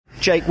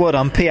Jake, well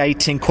done.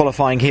 P18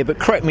 qualifying here, but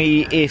correct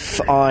me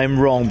if I'm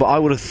wrong, but I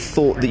would have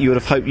thought that you would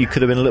have hoped you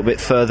could have been a little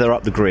bit further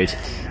up the grid.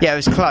 Yeah, it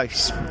was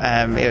close.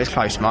 It was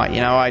close, Mike.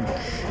 You know,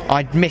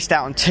 I'd missed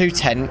out on 2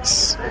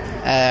 tenths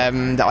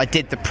that I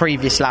did the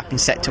previous lap in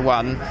Sector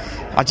 1.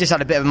 I just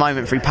had a bit of a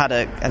moment through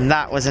paddock, and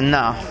that was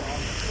enough.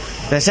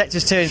 The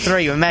sectors 2 and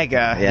 3 were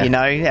mega, you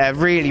know,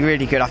 really,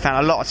 really good. I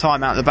found a lot of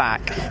time out the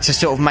back to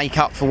sort of make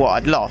up for what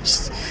I'd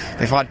lost.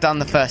 If I'd done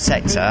the first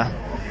sector,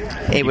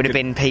 it would have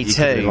been P2. You could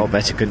have been a lot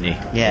better, couldn't you?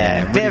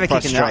 Yeah, really bit of a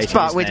kick in the nuts,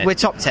 but we're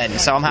top 10,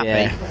 so I'm happy.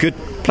 Yeah. Good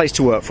place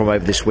to work from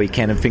over this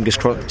weekend, and fingers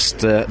crossed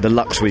the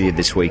luck's with you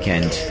this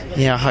weekend.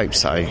 Yeah, I hope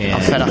so. Yeah.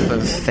 I'm fed up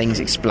of things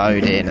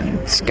exploding and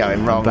it's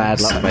going wrong.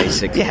 Bad luck,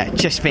 basically. Yeah,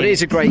 just But it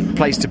is a great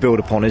place to build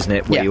upon, isn't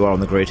it, where you are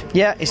on the grid?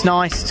 Yeah, it's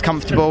nice, it's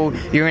comfortable.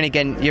 You're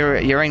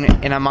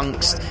in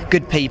amongst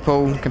good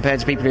people compared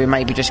to people who are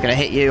maybe just going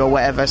to hit you or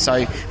whatever.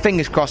 So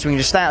fingers crossed we can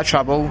just stay out of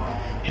trouble,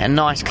 a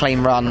nice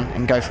clean run,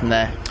 and go from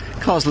there.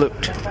 Cars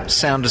looked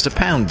sound as a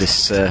pound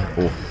this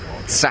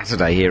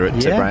Saturday here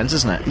at Brands,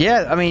 isn't it?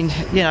 Yeah, I mean,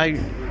 you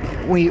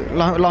know, we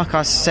like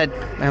I said,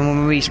 and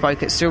when we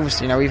spoke at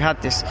Silverstone, you know, we've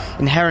had this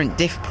inherent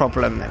diff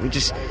problem that we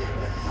just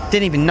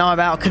didn't even know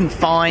about, couldn't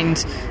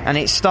find, and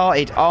it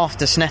started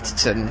after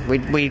Snetterton.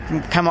 We'd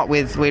come up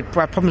with, we'd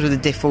had problems with the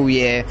diff all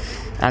year,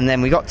 and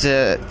then we got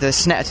to the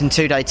Snetterton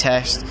 2-day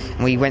test,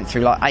 and we went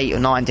through like 8 or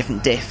 9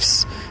 different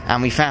diffs,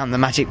 and we found the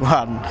magic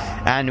one,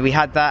 and we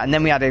had that, and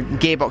then we had a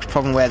gearbox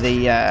problem where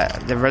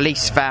the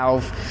release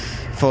valve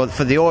for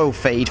the oil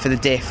feed for the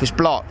diff was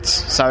blocked.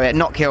 So at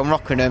Knockhill and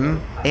Rockingham,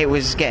 it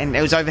was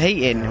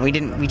overheating.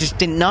 We just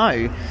didn't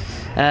know.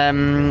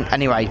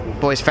 Anyway,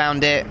 boys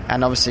found it,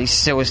 and obviously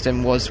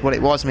Silverstone was what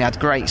it was, and we had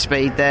great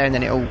speed there, and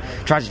then it all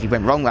tragically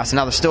went wrong. That's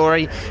another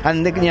story.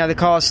 And the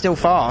car's still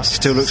fast,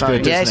 still looks good,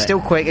 doesn't yeah, it's it? still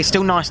quick, it's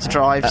still nice to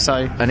drive.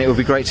 And it would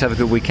be great to have a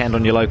good weekend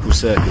on your local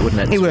circuit,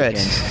 wouldn't it? It would.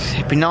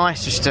 It'd be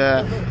nice just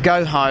to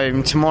go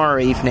home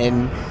tomorrow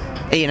evening,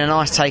 eating a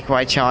nice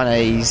takeaway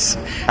Chinese,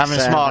 having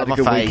a smile on my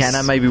good face, weekend,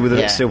 and maybe with a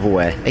bit of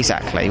silverware.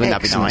 Exactly, wouldn't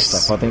that be nice?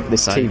 Stuff. I think the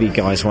TV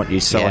guys want you,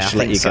 so I should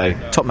let you go.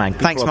 Top man.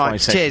 Good Thanks,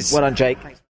 Mike. Cheers. Well done, Jake.